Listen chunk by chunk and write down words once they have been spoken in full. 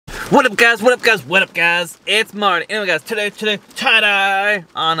What up guys, what up guys, what up guys, it's Marty. Anyway guys, today, tie-dye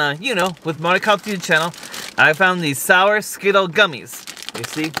on, with MartyKauffman channel, I found these sour Skittle gummies. You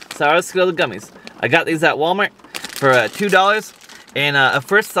see, sour Skittle gummies. I got these at Walmart for $2, and I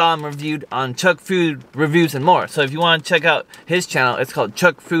first saw them reviewed on Chuck Food Reviews and More. So if you want to check out his channel, it's called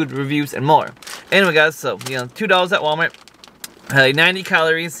Chuck Food Reviews and More. Anyway guys, so, $2 at Walmart, 90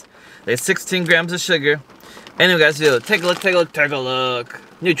 calories, there's 16 grams of sugar. Anyway guys, take a look.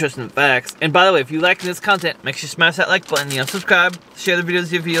 Nutrition facts. And by the way, if you like this content, make sure you smash that like button, subscribe, share the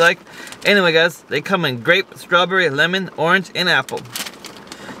videos if you like. Anyway guys, they come in grape, strawberry, lemon, orange, and apple.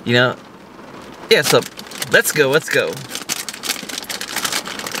 Yeah, so let's go.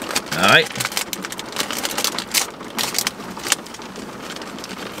 Alright.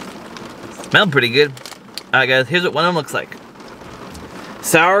 Smell pretty good. Alright guys, here's what one of them looks like.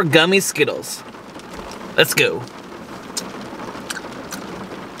 Sour gummy Skittles. Let's go.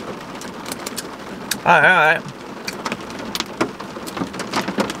 Alright.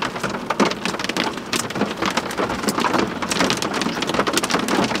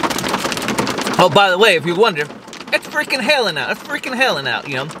 Oh, by the way, if you wonder, it's freaking hailing out.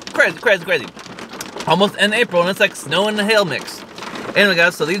 Crazy. Almost in April, and it's like snow and a hail mix. Anyway,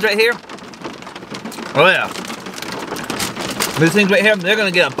 guys, so these right here. Oh, yeah. These things right here, they're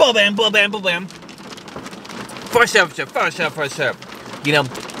gonna get a bam. For sure. Check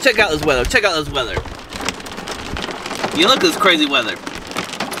out this weather. Look at this crazy weather.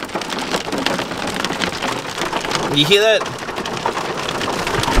 You hear that?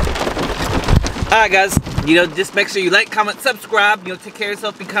 Alright guys, just make sure you like, comment, subscribe, take care of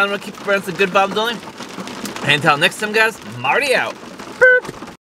yourself, be kind, keep spreading some good vibes only. And until next time guys, Marty out.